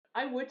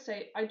I would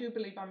say I do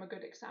believe I'm a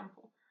good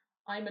example.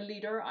 I'm a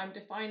leader. I'm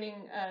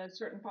defining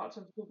certain parts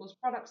of Google's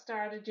product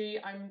strategy.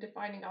 I'm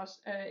defining our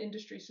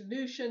industry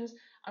solutions.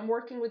 I'm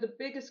working with the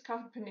biggest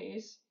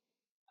companies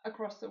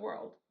across the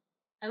world.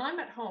 And I'm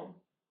at home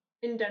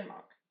in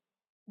Denmark,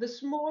 the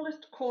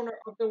smallest corner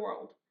of the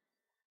world.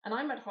 And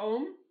I'm at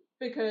home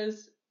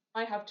because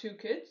I have two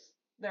kids.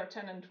 They're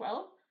 10 and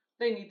 12.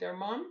 They need their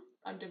mom.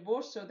 I'm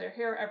divorced, so they're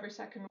here every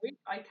second week.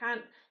 I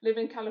can't live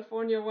in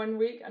California 1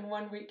 week and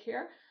 1 week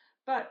here.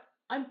 But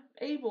I'm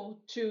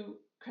able to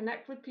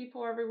connect with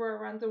people everywhere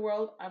around the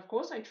world. Of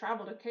course, I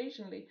travel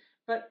occasionally,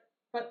 but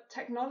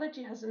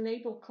technology has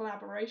enabled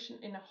collaboration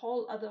in a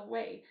whole other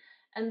way.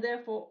 And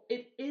therefore,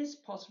 it is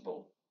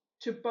possible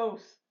to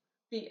both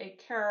be a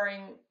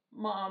caring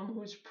mom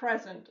who's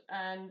present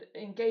and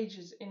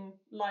engages in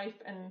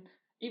life and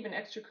even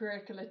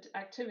extracurricular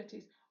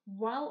activities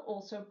while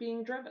also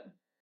being driven.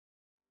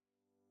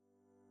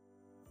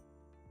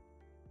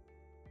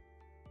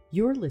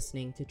 You're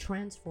listening to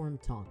Transform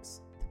Talks,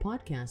 the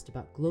podcast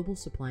about global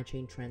supply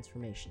chain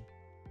transformation.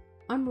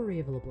 I'm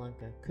Maria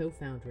Villablanca,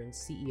 co-founder and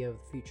CEO of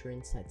the Future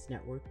Insights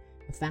Network,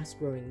 a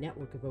fast-growing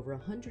network of over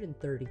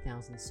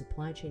 130,000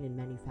 supply chain and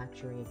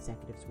manufacturing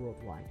executives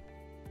worldwide.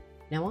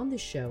 Now on this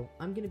show,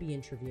 I'm going to be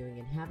interviewing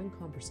and having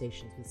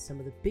conversations with some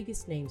of the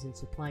biggest names in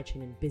supply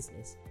chain and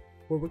business,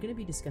 where we're going to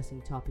be discussing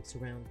topics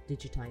around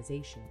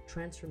digitization,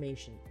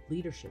 transformation,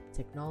 leadership,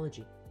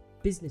 technology,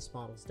 business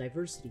models,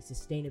 diversity,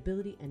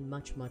 sustainability, and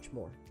much, much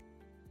more.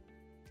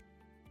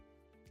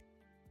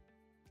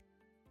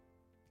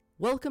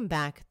 Welcome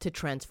back to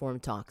Transform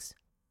Talks.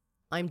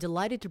 I'm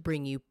delighted to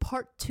bring you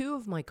part 2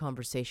 of my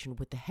conversation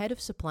with the head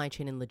of supply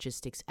chain and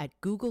logistics at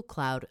Google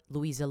Cloud,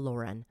 Louisa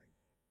Loran.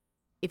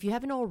 If you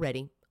haven't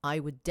already, I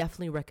would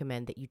definitely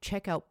recommend that you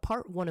check out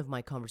part 1 of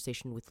my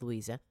conversation with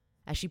Louisa,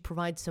 as she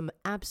provides some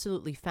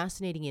absolutely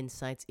fascinating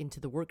insights into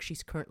the work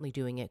she's currently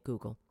doing at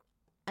Google.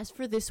 As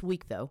for this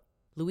week, though,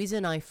 Louisa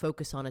and I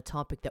focus on a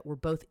topic that we're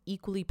both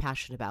equally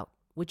passionate about,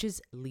 which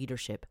is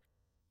leadership.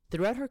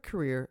 Throughout her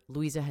career,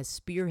 Louisa has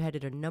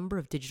spearheaded a number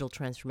of digital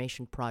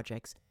transformation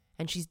projects,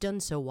 and she's done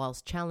so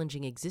whilst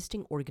challenging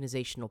existing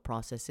organizational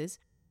processes,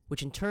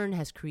 which in turn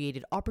has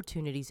created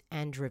opportunities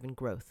and driven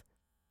growth.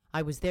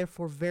 I was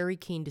therefore very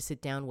keen to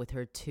sit down with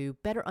her to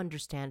better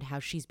understand how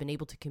she's been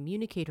able to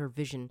communicate her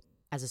vision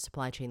as a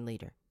supply chain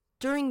leader.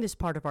 During this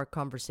part of our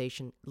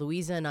conversation,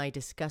 Louisa and I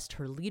discussed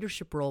her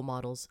leadership role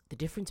models, the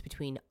difference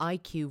between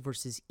IQ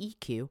versus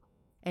EQ,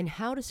 and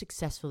how to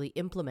successfully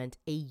implement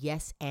a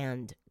yes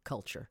and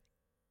culture.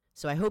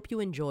 So I hope you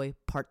enjoy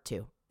part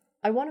 2.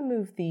 I want to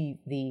move the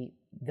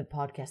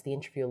podcast, the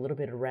interview, a little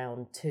bit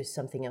around to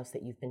something else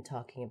that you've been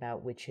talking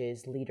about, which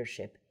is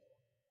leadership.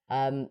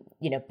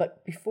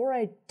 But before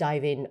I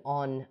dive in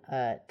on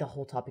the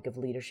whole topic of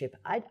leadership,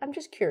 I'm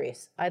just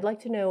curious. I'd like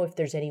to know if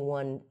there's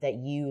anyone that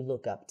you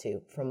look up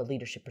to from a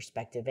leadership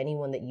perspective,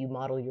 anyone that you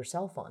model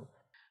yourself on.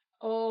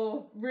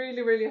 Oh,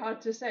 really, really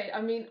hard to say.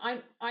 I mean,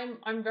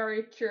 I'm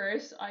very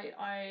curious.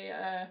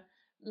 I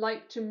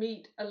like to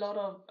meet a lot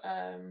of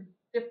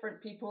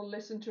different people,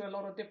 listen to a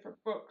lot of different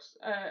books.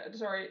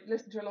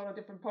 Listen to a lot of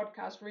different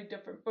podcasts, read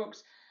different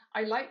books.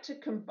 I like to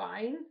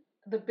combine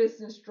the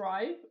business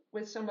drive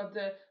with some of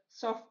the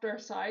softer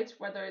sides,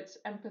 whether it's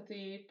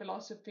empathy,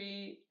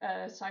 philosophy,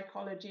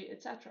 psychology,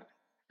 etc.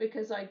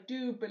 Because I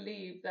do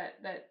believe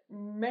that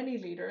many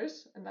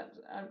leaders, and that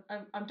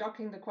I'm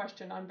ducking the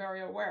question, I'm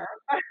very aware,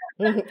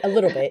 A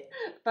little bit.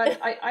 but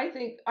I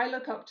think I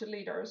look up to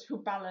leaders who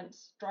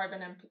balance drive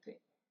and empathy.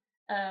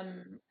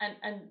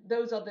 And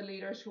those are the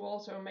leaders who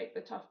also make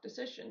the tough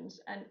decisions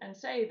and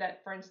say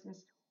that, for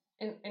instance,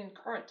 in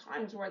current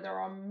times where there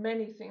are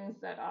many things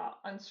that are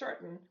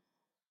uncertain,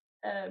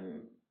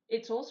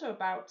 it's also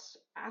about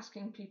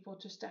asking people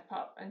to step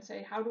up and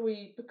say, how do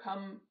we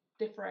become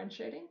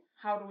differentiating?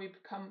 How do we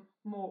become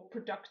more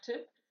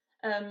productive?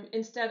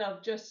 Instead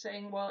of just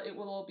saying, well, it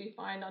will all be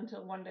fine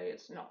until one day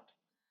it's not.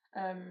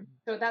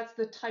 So that's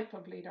the type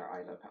of leader I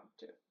look up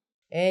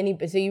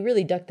to. So you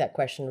really ducked that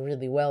question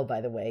really well,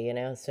 by the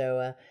way.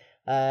 So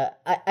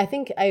I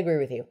think I agree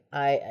with you.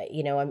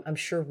 I'm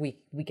sure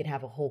we could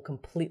have a whole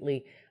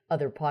completely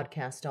other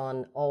podcast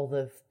on all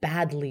the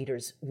bad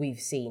leaders we've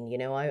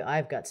seen.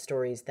 I've got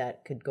stories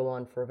that could go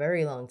on for a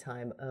very long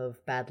time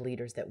of bad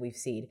leaders that we've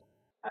seen.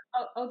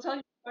 I'll tell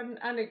you an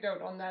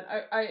anecdote on that.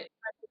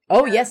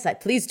 Oh yes,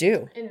 please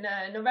do. In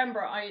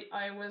November,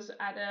 I was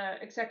at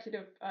a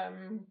executive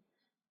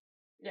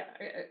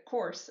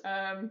course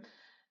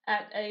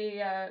at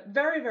a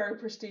very, very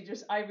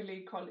prestigious Ivy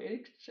League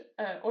college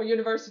or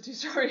university,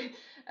 sorry.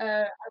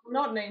 I will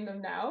not name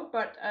them now,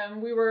 but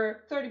we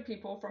were 30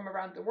 people from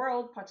around the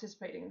world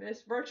participating in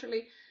this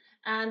virtually.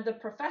 And the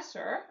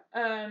professor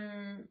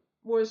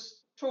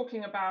was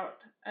talking about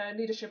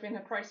leadership in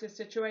a crisis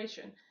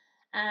situation.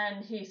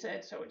 And he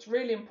said, so it's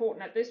really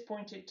important at this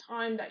point in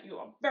time that you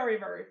are very,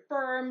 very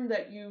firm,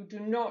 that you do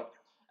not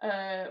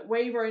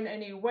waver in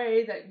any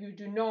way, that you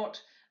do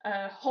not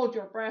hold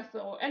your breath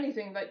or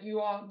anything, that you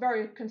are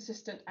very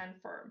consistent and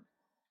firm.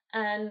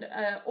 And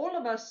all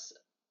of us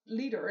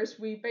leaders,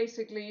 we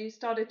basically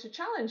started to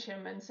challenge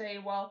him and say,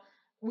 well,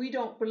 we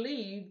don't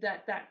believe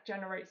that that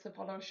generates the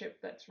followership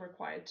that's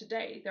required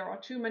today. There are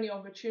too many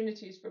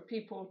opportunities for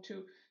people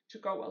to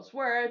go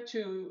elsewhere,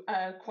 to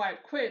quiet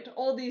quit,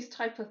 all these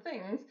type of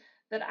things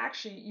that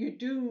actually you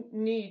do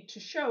need to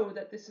show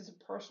that this is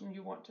a person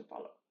you want to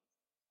follow.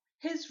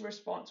 His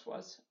response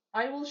was,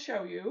 I will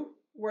show you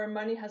where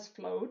money has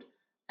flowed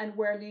and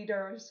where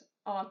leaders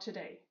are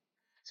today.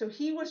 So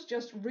he was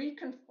just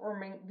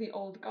reconfirming the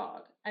old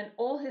God, and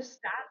all his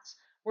stats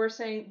were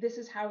saying this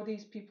is how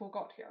these people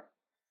got here.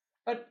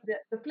 But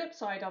the flip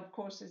side, of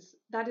course, is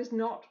that is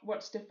not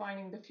what's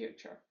defining the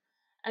future.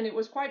 And it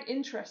was quite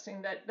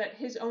interesting that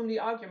his only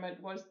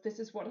argument was this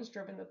is what has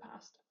driven the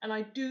past. And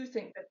I do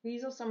think that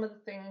these are some of the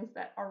things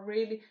that are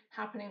really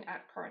happening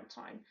at current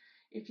time.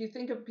 If you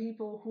think of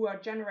people who are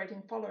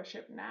generating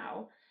followership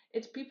now,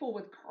 it's people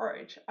with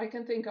courage. I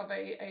can think of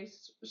a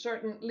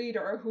certain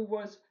leader who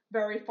was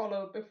very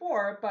followed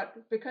before, but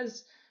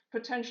because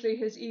potentially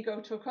his ego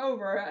took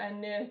over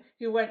and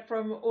he went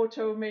from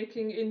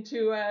automaking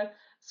into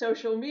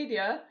social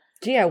media.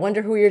 Gee, I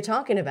wonder who you're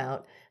talking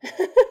about.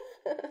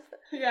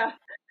 Yeah,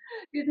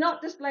 he's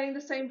not displaying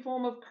the same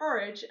form of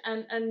courage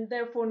and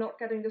therefore not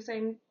getting the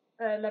same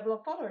level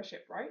of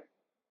followership, right?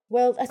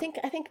 Well,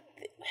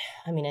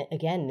 I mean,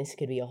 again, this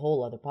could be a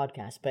whole other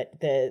podcast, but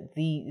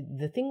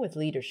the thing with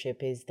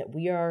leadership is that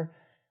we are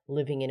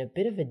living in a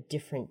bit of a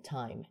different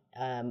time.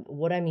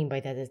 What I mean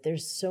by that is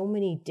there's so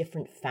many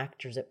different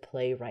factors at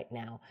play right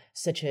now,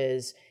 such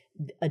as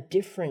a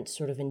different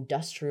sort of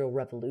industrial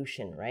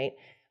revolution, right?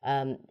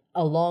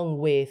 Along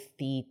with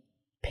the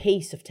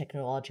pace of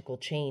technological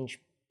change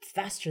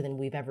faster than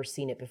we've ever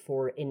seen it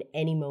before in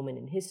any moment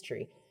in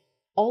history.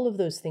 All of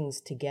those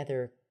things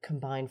together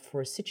combine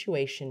for a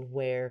situation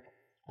where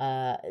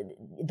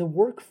the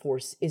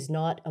workforce is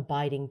not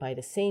abiding by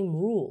the same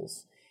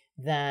rules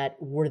that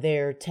were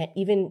there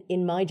even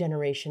in my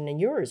generation and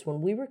yours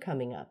when we were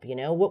coming up. You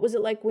know, what was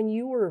it like when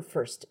you were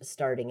first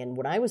starting and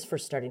when I was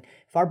first starting?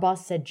 If our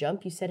boss said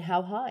jump, you said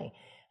how high,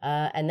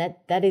 and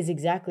that is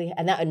exactly,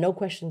 and that a no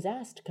questions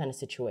asked kind of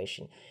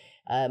situation.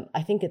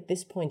 I think at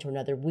this point or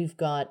another, we've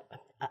got.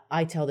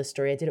 I tell this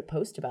story. I did a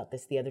post about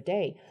this the other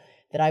day,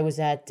 that I was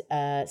at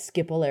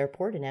Schiphol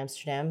Airport in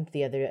Amsterdam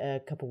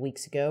a couple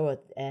weeks ago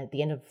at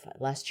the end of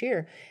last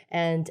year,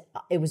 and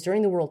it was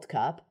during the World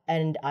Cup,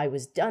 and I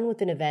was done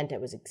with an event. I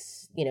was,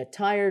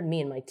 tired.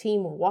 Me and my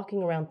team were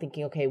walking around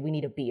thinking, okay, we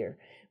need a beer.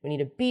 We need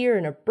a beer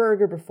and a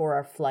burger before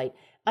our flight.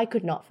 I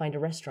could not find a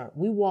restaurant.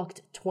 We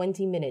walked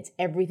 20 minutes.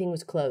 Everything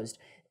was closed.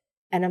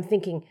 And I'm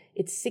thinking,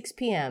 it's 6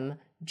 p.m.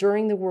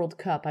 during the World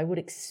Cup. I would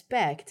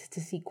expect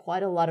to see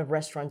quite a lot of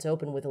restaurants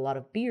open with a lot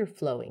of beer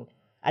flowing.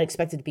 I'd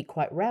expect it to be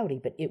quite rowdy,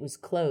 but it was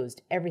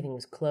closed. Everything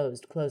was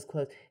closed.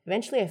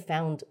 Eventually, I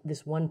found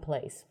this one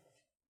place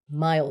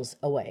miles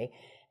away,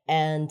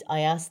 and I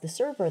asked the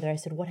server there. I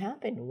said, "What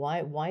happened? Why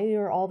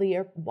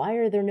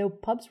are there no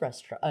pubs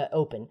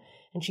open?"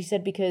 And she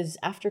said, "Because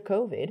after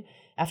COVID,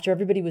 after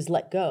everybody was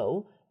let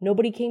go,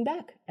 nobody came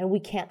back, and we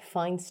can't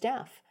find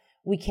staff.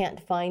 We can't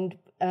find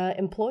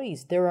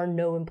employees. There are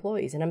no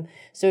employees." And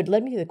so it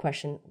led me to the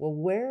question: well,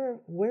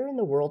 where in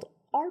the world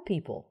are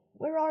people?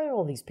 Where are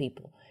all these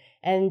people?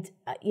 And,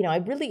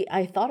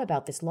 I thought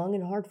about this long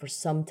and hard for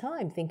some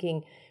time,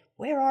 thinking,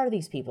 where are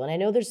these people? And I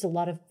know there's a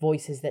lot of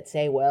voices that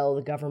say, well,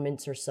 the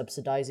governments are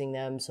subsidizing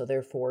them, so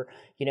therefore,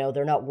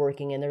 they're not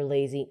working and they're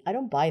lazy. I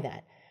don't buy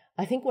that.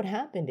 I think what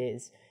happened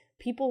is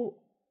people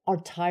are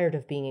tired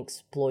of being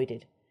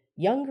exploited.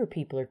 Younger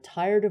people are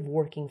tired of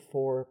working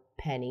for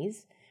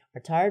pennies,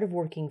 are tired of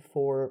working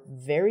for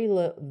very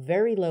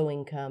low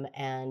income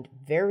and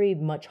very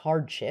much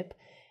hardship,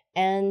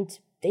 and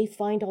they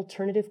find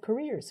alternative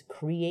careers,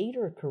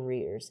 creator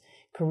careers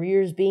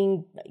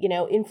being,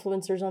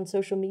 influencers on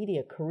social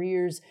media,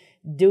 careers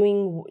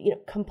doing,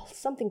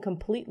 something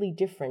completely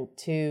different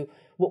to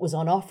what was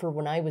on offer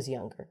when I was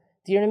younger.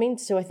 Do you know what I mean?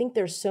 So I think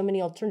there's so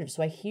many alternatives.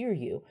 So I hear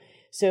you.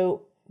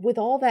 So with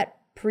all that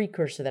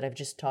precursor that I've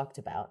just talked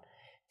about,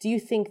 do you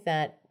think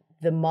that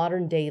the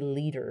modern day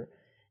leader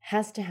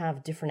has to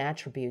have different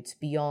attributes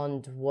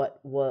beyond what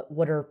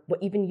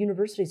even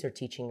universities are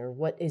teaching or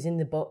what is in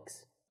the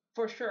books?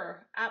 For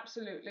sure,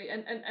 absolutely.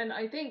 And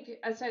I think,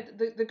 as I said,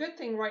 the good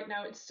thing right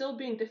now, it's still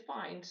being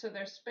defined. So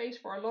there's space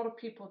for a lot of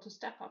people to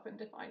step up and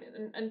define it.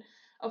 And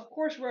of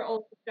course, we're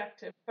all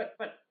subjective,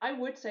 but I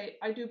would say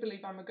I do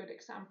believe I'm a good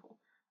example.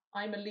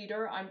 I'm a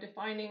leader. I'm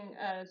defining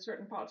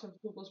certain parts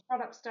of Google's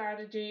product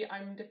strategy.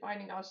 I'm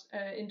defining our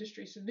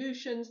industry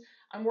solutions.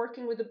 I'm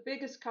working with the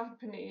biggest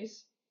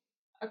companies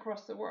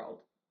across the world.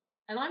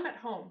 And I'm at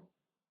home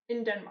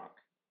in Denmark,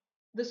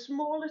 the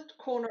smallest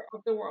corner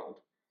of the world.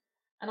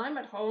 And I'm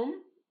at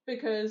home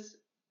because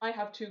I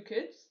have two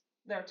kids.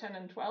 They're 10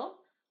 and 12.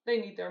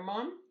 They need their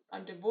mom.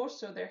 I'm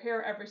divorced, so they're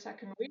here every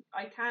second week.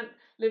 I can't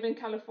live in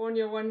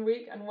California 1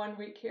 week and 1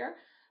 week here,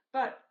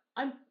 but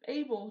I'm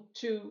able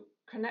to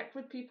connect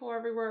with people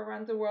everywhere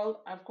around the world.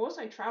 Of course,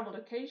 I travel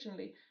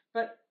occasionally,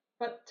 but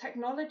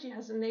technology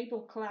has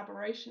enabled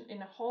collaboration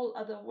in a whole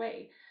other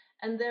way,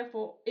 and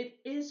therefore it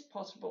is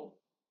possible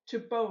to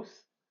both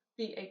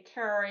be a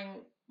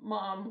caring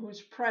mom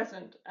who's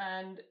present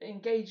and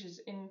engages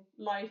in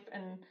life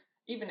and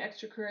even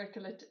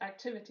extracurricular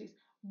activities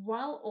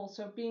while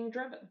also being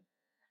driven.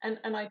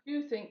 And I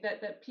do think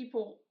that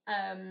people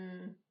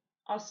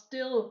are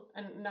still,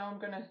 and now I'm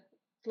going to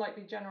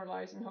slightly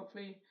generalize and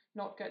hopefully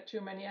not get too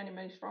many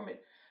enemies from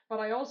it, but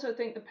I also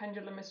think the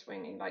pendulum is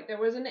swinging. Like there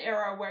was an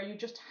era where you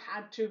just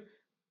had to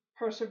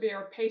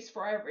persevere, pace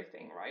for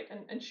everything, right?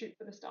 And shoot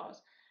for the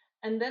stars.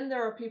 And then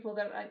there are people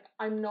that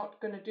I'm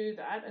not going to do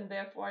that, and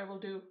therefore I will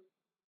do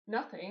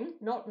nothing,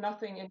 not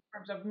nothing in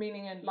terms of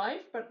meaning in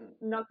life, but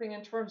nothing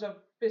in terms of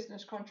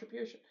business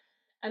contribution.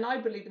 And I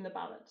believe in the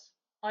balance.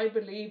 I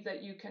believe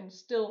that you can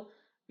still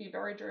be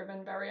very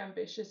driven, very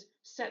ambitious,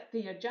 set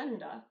the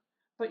agenda,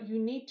 but you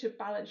need to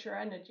balance your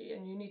energy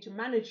and you need to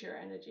manage your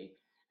energy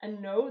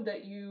and know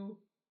that you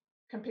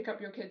can pick up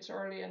your kids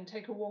early and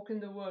take a walk in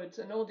the woods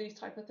and all these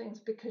type of things,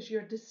 because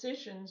your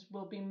decisions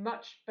will be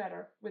much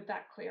better with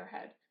that clear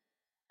head.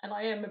 And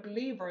I am a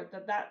believer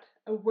that that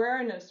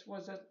awareness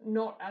was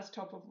not as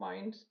top of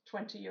mind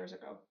 20 years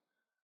ago.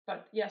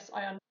 But yes,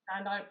 I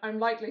understand. I'm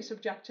likely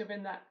subjective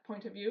in that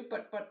point of view,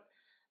 but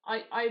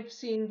I've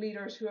seen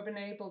leaders who have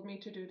enabled me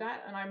to do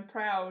that, and I'm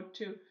proud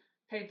to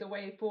pave the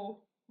way for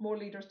more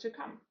leaders to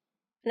come.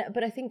 No,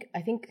 but I think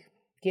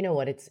you know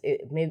what,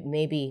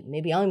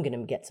 maybe I'm going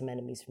to get some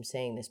enemies from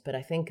saying this, but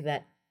I think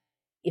that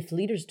if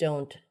leaders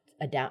don't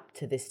adapt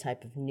to this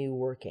type of new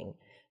working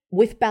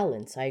with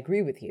balance, I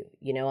agree with you.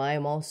 You know, I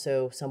am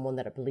also someone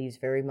that believes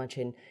very much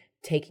in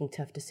taking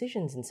tough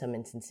decisions in some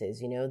instances.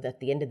 You know, that at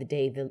the end of the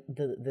day,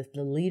 the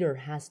leader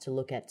has to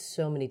look at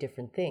so many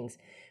different things,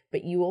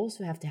 but you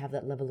also have to have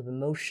that level of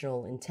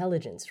emotional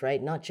intelligence,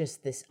 right? Not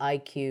just this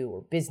IQ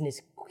or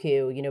business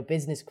Q, you know,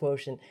 business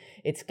quotient.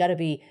 It's got to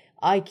be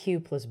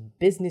IQ plus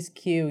business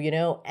Q, you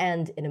know,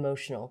 and an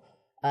emotional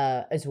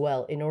as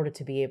well, in order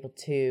to be able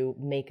to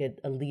make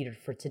a leader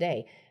for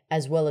today,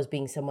 as well as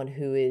being someone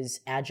who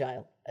is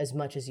agile as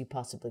much as you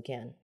possibly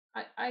can.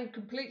 I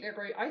completely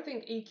agree. I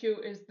think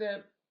EQ is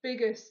the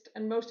biggest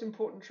and most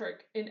important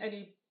trick in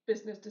any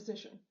business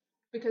decision.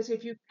 Because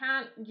if you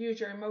can't use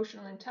your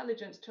emotional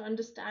intelligence to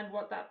understand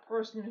what that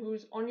person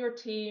who's on your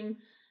team,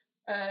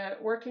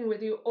 working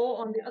with you,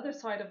 or on the other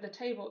side of the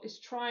table is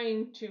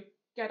trying to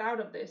get out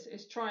of this,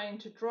 is trying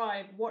to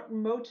drive, what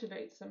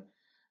motivates them,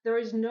 there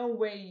is no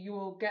way you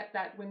will get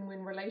that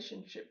win-win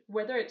relationship.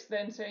 Whether it's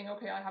then saying,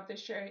 okay, I have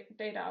this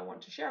data I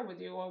want to share with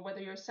you, or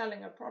whether you're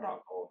selling a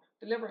product or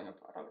delivering a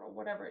product or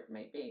whatever it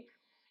may be,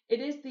 it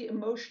is the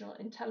emotional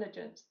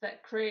intelligence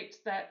that creates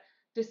that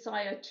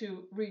desire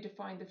to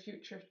redefine the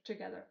future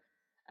together.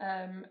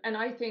 And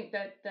I think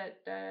that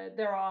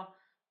there are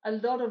a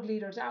lot of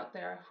leaders out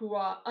there who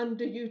are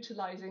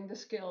underutilizing the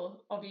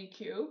skill of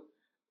EQ,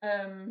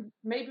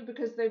 maybe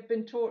because they've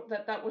been taught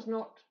that that was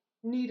not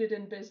needed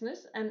in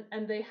business, and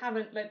they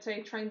haven't, let's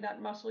say, trained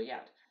that muscle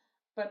yet.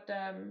 But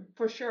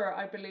for sure,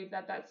 I believe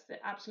that that's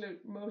the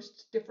absolute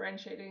most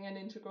differentiating and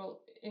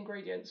integral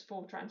ingredients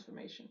for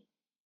transformation.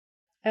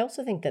 I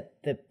also think that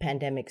the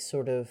pandemic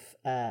sort of,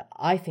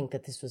 I think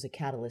that this was a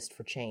catalyst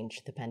for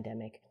change, the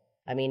pandemic.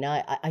 I mean,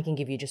 I can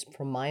give you just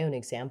from my own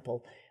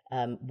example,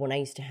 when I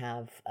used to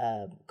have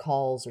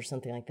calls or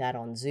something like that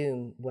on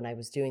Zoom, when I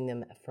was doing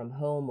them from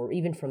home or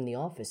even from the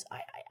office,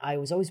 I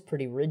was always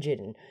pretty rigid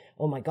and,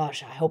 oh my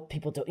gosh, I hope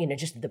people don't, you know,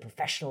 just the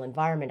professional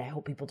environment, I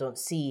hope people don't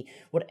see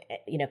what,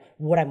 you know,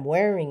 what I'm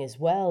wearing as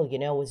well, you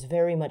know, was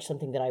very much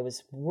something that I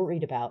was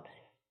worried about.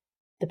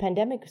 The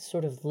pandemic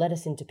sort of let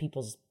us into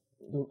people's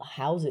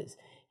houses,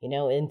 you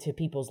know, into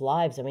people's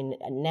lives. I mean,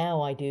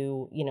 now I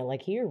do, you know,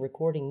 like here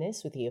recording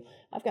this with you,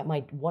 I've got my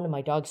one of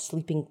my dogs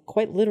sleeping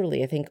quite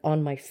literally, I think,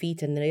 on my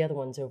feet, and the other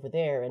one's over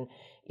there, and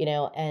you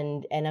know,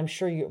 and I'm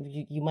sure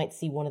you might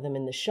see one of them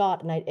in the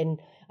shot, and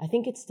I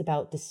think it's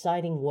about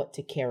deciding what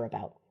to care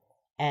about.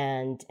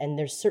 And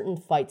there's certain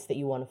fights that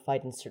you want to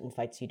fight and certain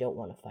fights you don't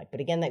want to fight.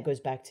 But again, that goes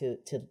back to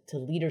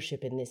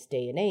leadership in this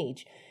day and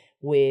age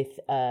with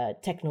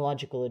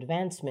technological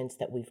advancements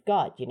that we've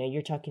got. You know,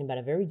 you're talking about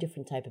a very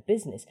different type of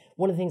business.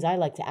 One of the things I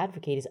like to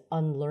advocate is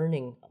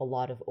unlearning a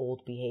lot of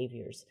old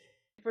behaviors.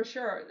 For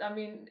sure. I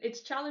mean,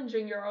 it's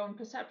challenging your own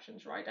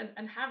perceptions, right?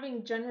 And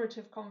having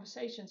generative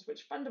conversations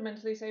which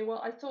fundamentally say,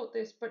 well, I thought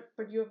this,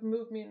 but you have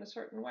moved me in a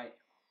certain way.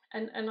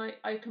 And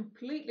I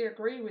completely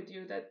agree with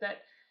you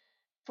that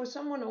for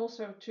someone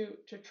also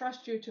to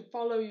trust you, to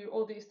follow you,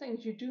 all these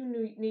things, you do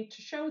need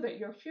to show that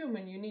you're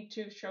human. You need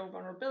to show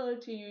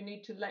vulnerability. You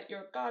need to let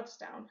your guards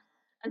down,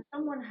 and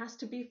someone has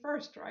to be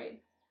first,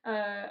 right?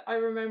 I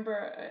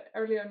remember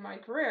earlier in my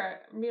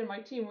career, me and my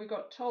team, we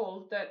got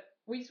told that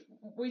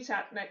we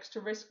sat next to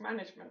risk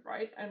management,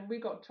 right? And we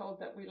got told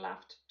that we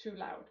laughed too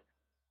loud.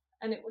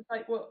 And it was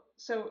like, well,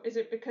 so is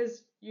it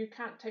because you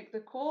can't take the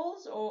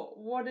calls, or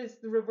what is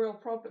the real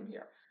problem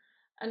here?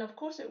 And of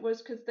course it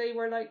was because they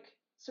were like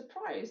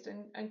surprised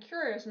and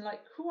curious and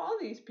like, who are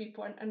these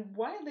people, and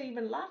why are they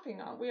even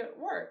laughing? Aren't we at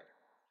work?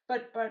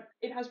 But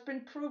it has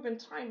been proven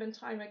time and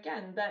time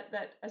again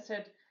that I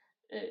said,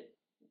 uh,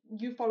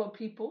 you follow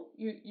people,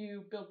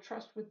 you build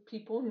trust with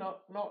people,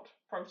 not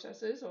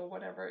processes or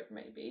whatever it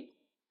may be.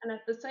 And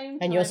at the same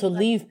And you time, also like,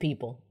 leave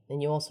people.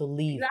 And you also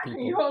leave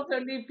exactly, you people. also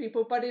need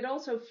people, but it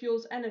also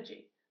fuels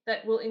energy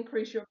that will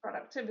increase your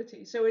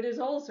productivity. So it is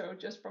also,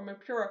 just from a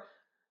pure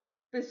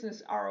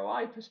business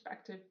ROI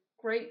perspective,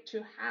 great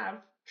to have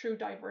true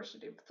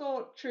diversity of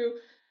thought, true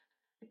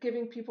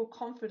giving people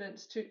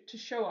confidence to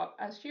show up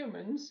as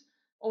humans,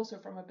 also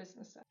from a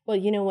business sense. Well,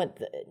 you know what?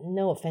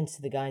 No offense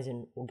to the guys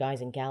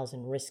and gals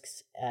in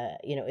risks,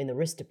 in the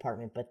risk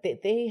department, but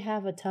they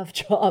have a tough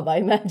job. I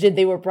imagine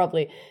they were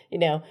probably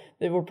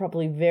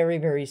very,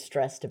 very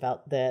stressed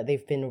about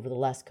they've been over the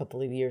last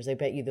couple of years. I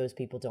bet you those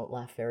people don't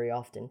laugh very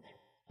often.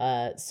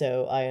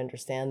 So I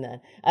understand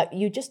that.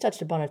 You just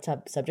touched upon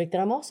a subject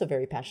that I'm also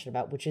very passionate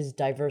about, which is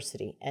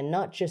diversity, and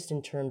not just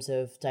in terms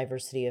of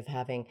diversity of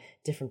having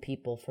different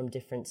people from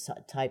different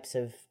types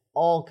of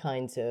all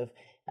kinds of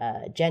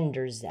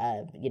genders,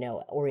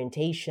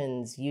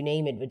 orientations, you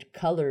name it, with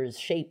colors,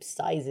 shapes,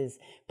 sizes,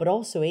 but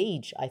also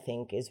age, I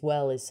think, as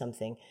well is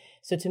something.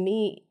 So to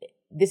me,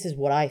 this is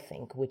what I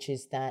think, which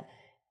is that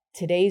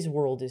today's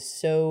world is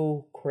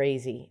so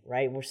crazy,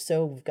 right?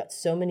 We've got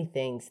so many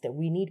things that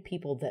we need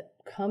people that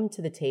come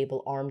to the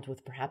table armed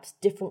with perhaps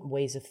different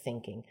ways of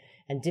thinking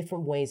and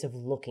different ways of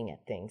looking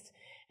at things.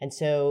 And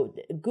so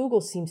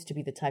Google seems to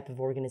be the type of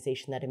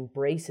organization that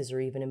embraces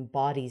or even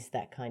embodies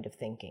that kind of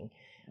thinking.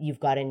 You've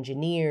got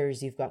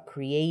engineers, you've got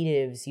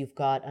creatives, you've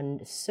got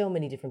so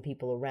many different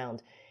people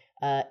around.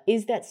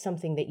 Is that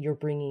something that you're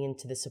bringing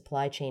into the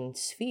supply chain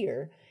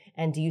sphere?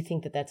 And do you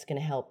think that that's going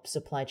to help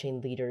supply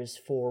chain leaders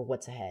for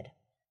what's ahead?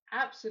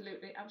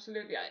 Absolutely,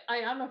 absolutely. I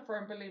am a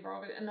firm believer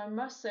of it, and I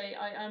must say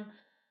I am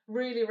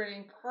really, really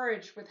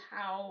encouraged with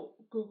how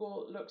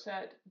Google looks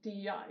at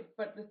DEI.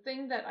 But the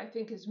thing that I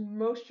think is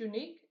most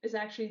unique is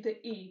actually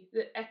the E,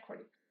 the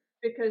equity,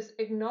 because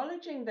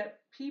acknowledging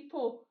that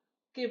people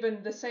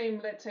given the same,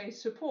 let's say,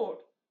 support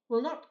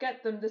will not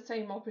get them the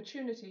same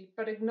opportunity,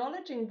 but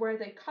acknowledging where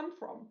they come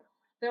from.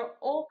 There are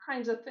all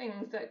kinds of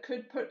things that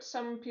could put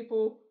some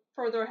people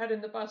further ahead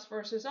in the bus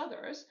versus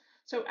others.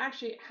 So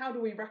actually, how do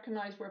we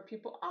recognize where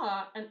people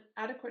are and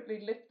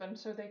adequately lift them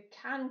so they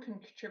can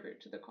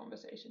contribute to the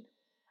conversation?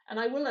 And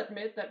I will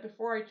admit that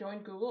before I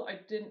joined Google, I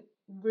didn't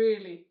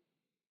really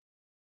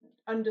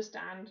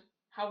understand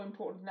how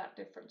important that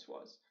difference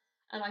was.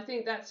 And I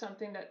think that's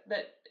something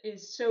that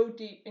is so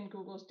deep in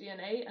Google's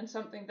DNA, and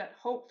something that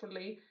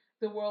hopefully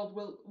the world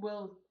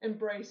will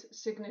embrace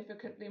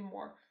significantly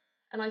more.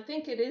 And I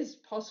think it is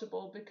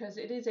possible because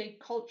it is a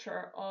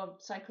culture of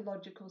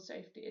psychological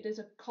safety. It is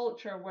a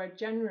culture where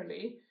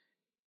generally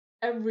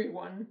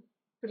everyone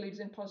believes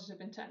in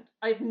positive intent.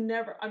 I've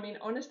never, I mean,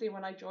 honestly,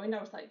 when I joined, I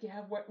was like,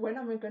 yeah, when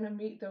am I going to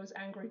meet those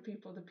angry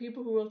people, the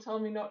people who will tell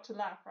me not to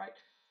laugh, right?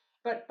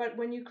 But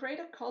when you create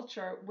a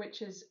culture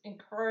which is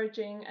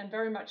encouraging and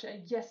very much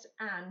a yes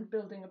and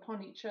building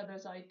upon each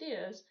other's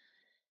ideas,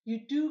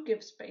 you do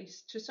give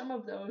space to some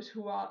of those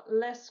who are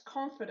less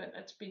confident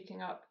at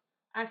speaking up,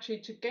 actually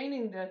to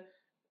gaining the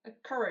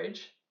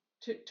courage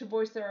to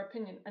voice their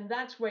opinion. And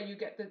that's where you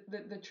get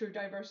the true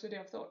diversity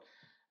of thought.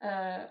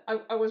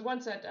 I was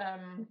once at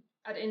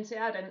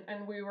INSEAD,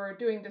 and we were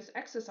doing this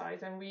exercise,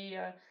 and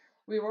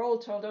we were all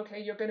told,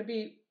 okay, you're going to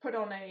be put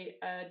on a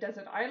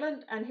desert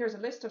island, and here's a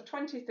list of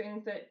 20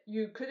 things that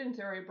you could, in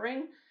theory,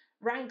 bring,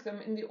 rank them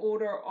in the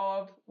order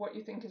of what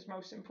you think is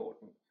most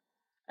important.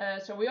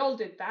 So we all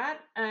did that,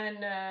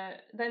 and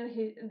then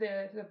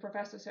the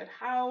professor said,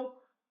 "How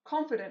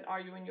confident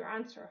are you in your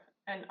answer?"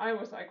 And I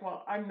was like,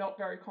 "Well, I'm not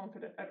very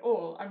confident at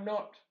all. I'm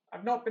not.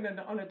 I've not been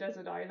on a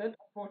desert island,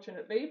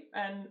 unfortunately,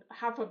 and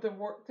half of the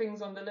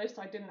things on the list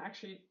I didn't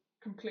actually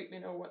completely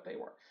know what they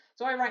were.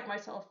 So I ranked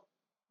myself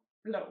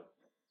low.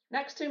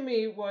 Next to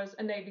me was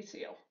a Navy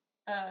SEAL.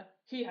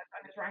 He had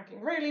done his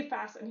ranking really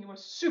fast, and he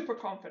was super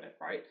confident,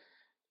 right?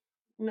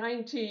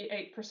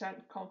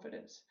 98%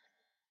 confidence.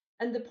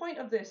 And the point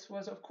of this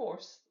was, of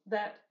course,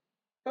 that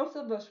both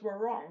of us were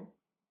wrong.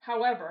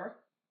 However,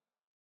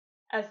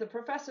 as the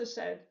professor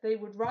said, they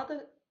would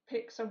rather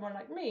pick someone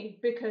like me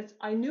because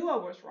I knew I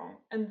was wrong,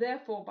 and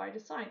therefore, by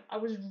design, I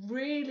was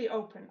really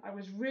open. I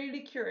was really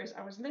curious.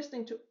 I was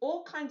listening to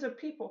all kinds of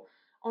people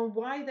on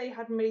why they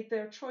had made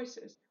their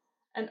choices.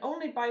 And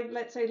only by,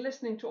 let's say,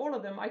 listening to all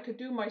of them, I could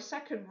do my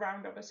second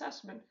round of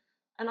assessment.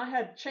 And I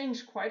had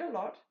changed quite a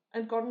lot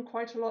and gotten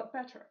quite a lot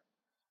better.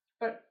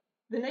 But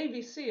the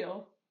Navy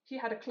SEAL, he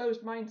had a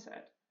closed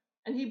mindset,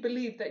 and he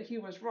believed that he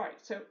was right.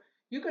 So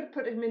you could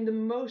put him in the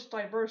most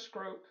diverse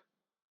group,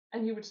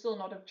 and he would still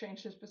not have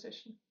changed his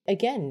position.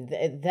 Again,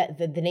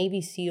 the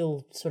Navy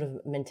SEAL sort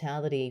of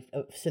mentality.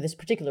 So this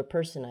particular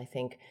person, I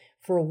think,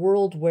 for a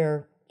world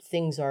where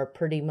things are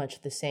pretty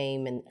much the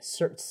same and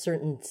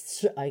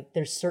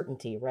there's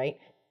certainty, right?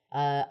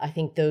 I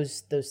think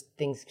those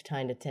things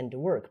kind of tend to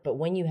work. But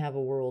when you have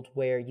a world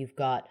where you've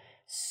got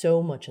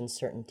so much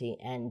uncertainty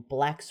and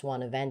black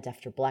swan event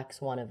after black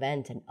swan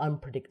event and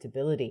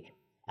unpredictability,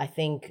 I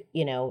think,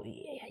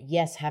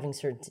 yes, having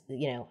certain,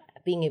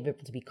 being able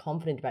to be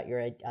confident about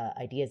your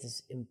ideas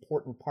is an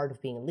important part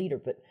of being a leader.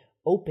 But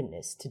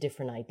openness to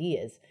different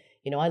ideas.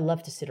 I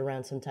love to sit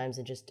around sometimes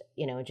and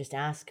just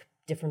ask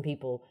different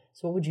people,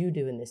 so what would you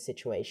do in this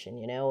situation?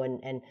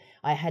 And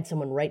I had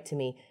someone write to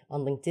me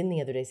on LinkedIn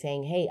the other day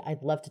saying, hey,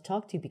 I'd love to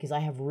talk to you because I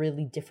have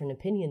really different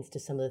opinions to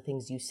some of the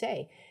things you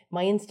say.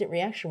 My instant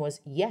reaction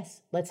was,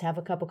 yes, let's have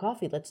a cup of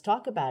coffee. Let's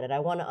talk about it. I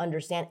want to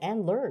understand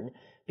and learn,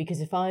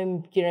 because if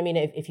I'm,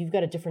 if you've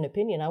got a different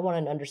opinion, I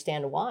want to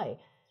understand why.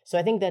 So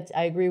I think that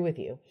I agree with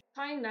you.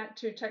 Tying that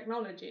to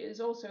technology is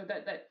also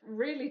that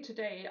really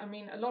today, I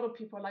mean, a lot of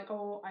people are like,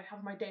 oh, I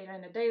have my data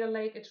in a data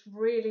lake. It's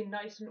really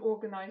nice and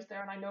organized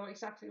there, and I know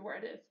exactly where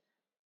it is.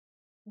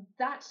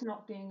 That's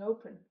not being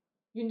open.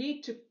 You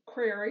need to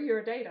query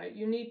your data.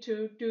 You need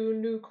to do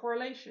new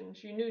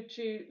correlations. You need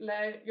to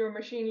let your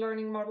machine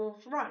learning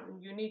models run.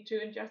 You need to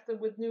ingest them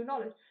with new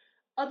knowledge.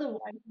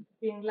 Otherwise, it's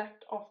being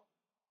left off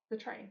the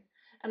train.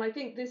 And I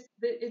think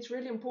it's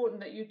really important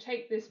that you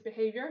take this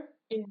behavior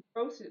in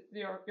both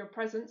your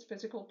presence,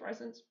 physical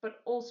presence,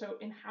 but also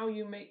in how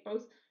you make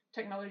both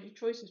technology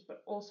choices,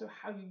 but also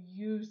how you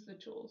use the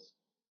tools.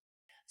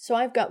 So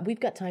we've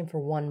got time for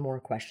one more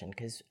question,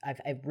 because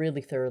I've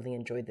really thoroughly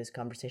enjoyed this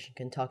conversation.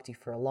 Can talk to you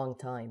for a long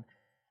time.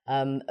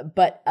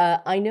 But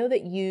I know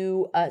that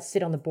you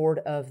sit on the board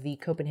of the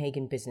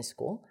Copenhagen Business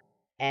School.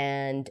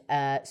 And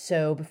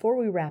so before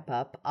we wrap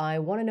up, I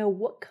want to know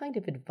what kind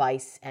of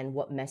advice and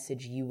what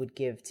message you would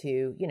give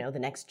to, the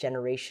next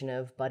generation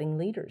of budding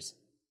leaders.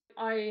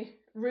 I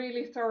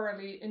really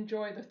thoroughly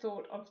enjoy the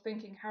thought of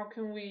thinking, how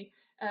can we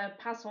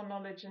pass on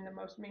knowledge in the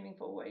most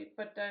meaningful way?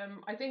 But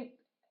I think,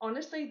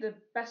 honestly, the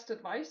best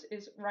advice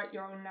is write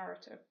your own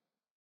narrative.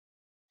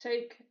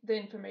 Take the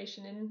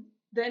information in,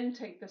 then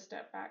take the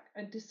step back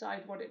and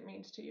decide what it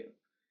means to you.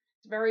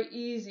 It's very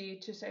easy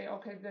to say,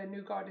 okay, the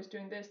new guard is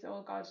doing this, the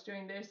old guard's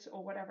doing this,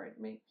 or whatever it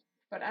means.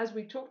 But as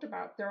we talked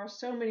about, there are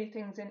so many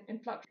things in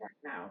flux right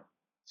now.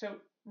 So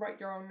write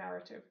your own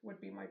narrative would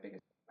be my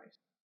biggest advice.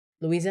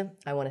 Louisa,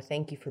 I want to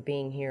thank you for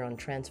being here on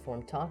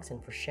Transform Talks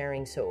and for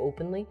sharing so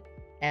openly.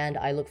 And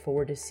I look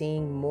forward to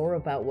seeing more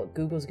about what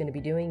Google's going to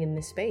be doing in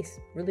this space.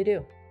 Really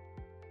do.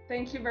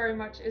 Thank you very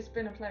much. It's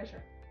been a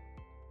pleasure.